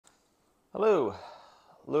Hello,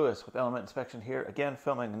 Lewis with Element Inspection here, again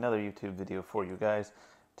filming another YouTube video for you guys.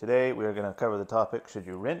 Today we are going to cover the topic, should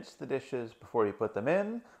you rinse the dishes before you put them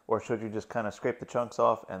in, or should you just kind of scrape the chunks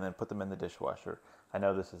off and then put them in the dishwasher? I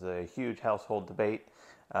know this is a huge household debate,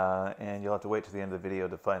 and you'll have to wait to the end of the video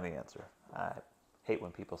to find the answer. I hate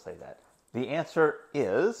when people say that. The answer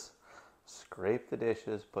is, scrape the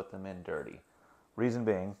dishes, put them in dirty. Reason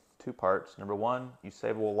being, two parts. Number one, you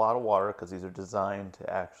save a lot of water because these are designed to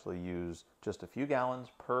actually use just a few gallons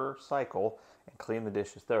per cycle and clean the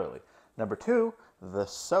dishes thoroughly. Number two, the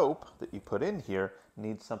soap that you put in here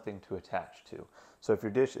needs something to attach to. So if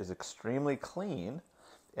your dish is extremely clean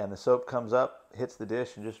and the soap comes up, hits the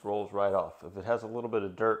dish and just rolls right off. If it has a little bit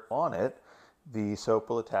of dirt on it, the soap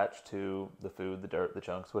will attach to the food, the dirt, the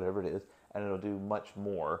chunks, whatever it is, and it'll do much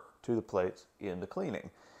more to the plates in the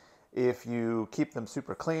cleaning. If you keep them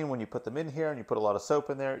super clean when you put them in here and you put a lot of soap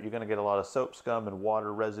in there, you're going to get a lot of soap scum and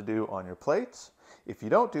water residue on your plates. If you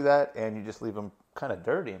don't do that and you just leave them kind of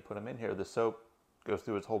dirty and put them in here, the soap goes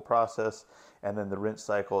through its whole process and then the rinse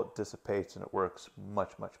cycle, it dissipates and it works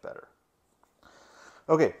much, much better.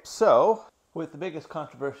 Okay, so with the biggest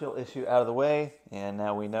controversial issue out of the way, and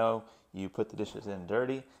now we know you put the dishes in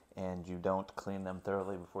dirty and you don't clean them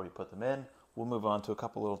thoroughly before you put them in, we'll move on to a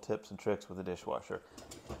couple little tips and tricks with the dishwasher.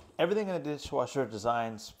 Everything in a dishwasher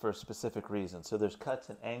designs for specific reasons. So there's cuts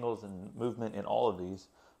and angles and movement in all of these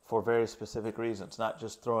for very specific reasons, not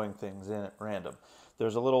just throwing things in at random.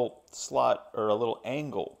 There's a little slot or a little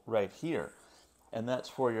angle right here, and that's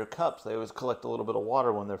for your cups. They always collect a little bit of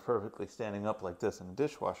water when they're perfectly standing up like this in a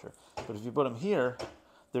dishwasher. But if you put them here,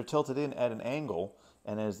 they're tilted in at an angle,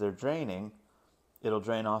 and as they're draining, it'll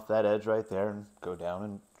drain off that edge right there and go down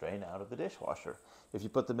and drain out of the dishwasher. If you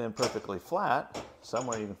put them in perfectly flat,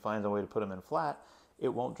 somewhere you can find a way to put them in flat, it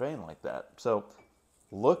won't drain like that. So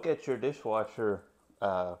look at your dishwasher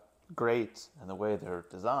grates and the way they're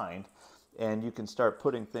designed, and you can start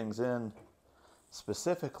putting things in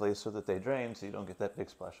specifically so that they drain so you don't get that big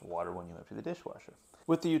splash of water when you empty the dishwasher.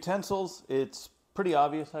 With the utensils, it's pretty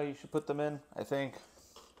obvious how you should put them in, I think.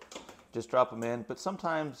 Just drop them in, but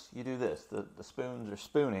sometimes you do this. The spoons or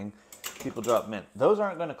spooning, people drop them in. Those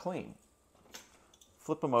aren't going to clean.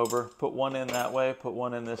 Flip them over, put one in that way, put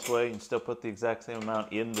one in this way, and still put the exact same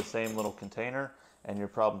amount in the same little container, and your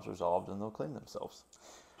problem's resolved and they'll clean themselves.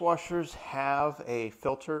 Dishwashers have a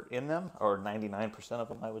filter in them, or 99% of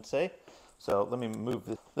them I would say. So let me move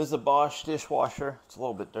this. This is a Bosch dishwasher. It's a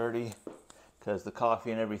little bit dirty because the coffee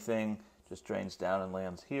and everything just drains down and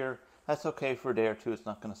lands here. That's okay for a day or two. It's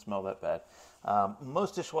not going to smell that bad.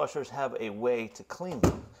 Most dishwashers have a way to clean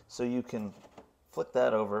them. So you can flick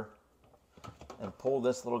that over and pull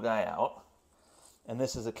this little guy out. And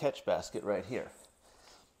this is a catch basket right here.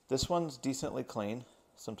 This one's decently clean.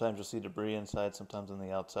 Sometimes you'll see debris inside, sometimes on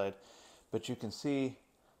the outside. But you can see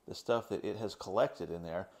the stuff that it has collected in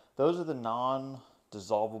there. Those are the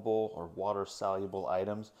non-dissolvable or water-soluble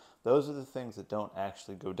items. Those are the things that don't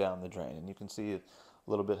actually go down the drain. And you can see it. A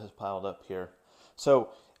little bit has piled up here. So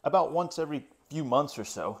about once every few months or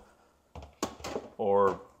so, or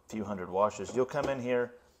a few hundred washes, you'll come in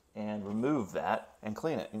here and remove that and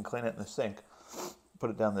clean it. And clean it in the sink, put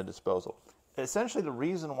it down the disposal. Essentially, the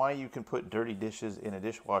reason why you can put dirty dishes in a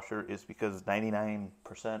dishwasher is because 99%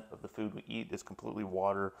 of the food we eat is completely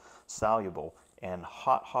water soluble. And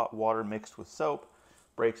hot water mixed with soap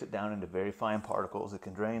breaks it down into very fine particles that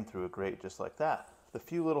can drain through a grate just like that. The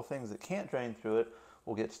few little things that can't drain through it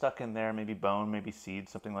will get stuck in there, maybe bone, maybe seed,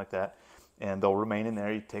 something like that, and they'll remain in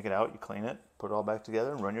there. You take it out, you clean it, put it all back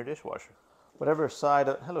together, and run your dishwasher. Whatever side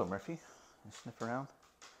of, hello Murphy, you sniff around.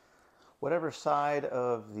 Whatever side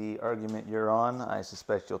of the argument you're on, I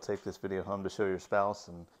suspect you'll take this video home to show your spouse,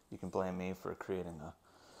 and you can blame me for creating a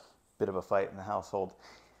bit of a fight in the household.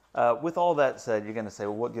 With all that said, you're going to say,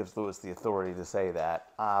 well, what gives Lewis the authority to say that?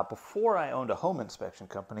 Before I owned a home inspection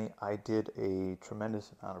company, I did a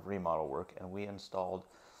tremendous amount of remodel work, and we installed,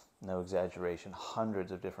 no exaggeration,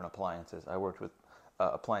 hundreds of different appliances. I worked with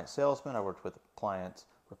appliance salesmen, I worked with appliance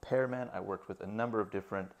repairmen, I worked with a number of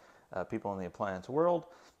different people in the appliance world,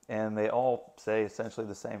 and they all say essentially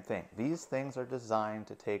the same thing. These things are designed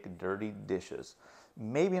to take dirty dishes.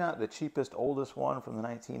 Maybe not the cheapest, oldest one from the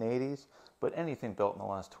 1980s, but anything built in the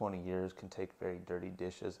last 20 years can take very dirty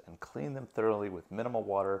dishes and clean them thoroughly with minimal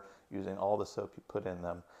water using all the soap you put in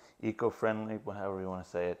them. Eco-friendly, however you want to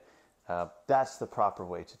say it. That's the proper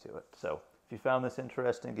way to do it. So if you found this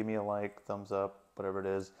interesting, give me a like, thumbs up, whatever it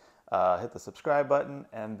is. Hit the subscribe button,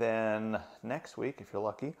 and then next week, if you're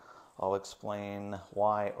lucky, I'll explain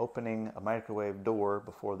why opening a microwave door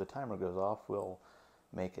before the timer goes off will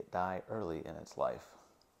make it die early in its life.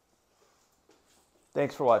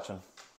 Thanks for watching.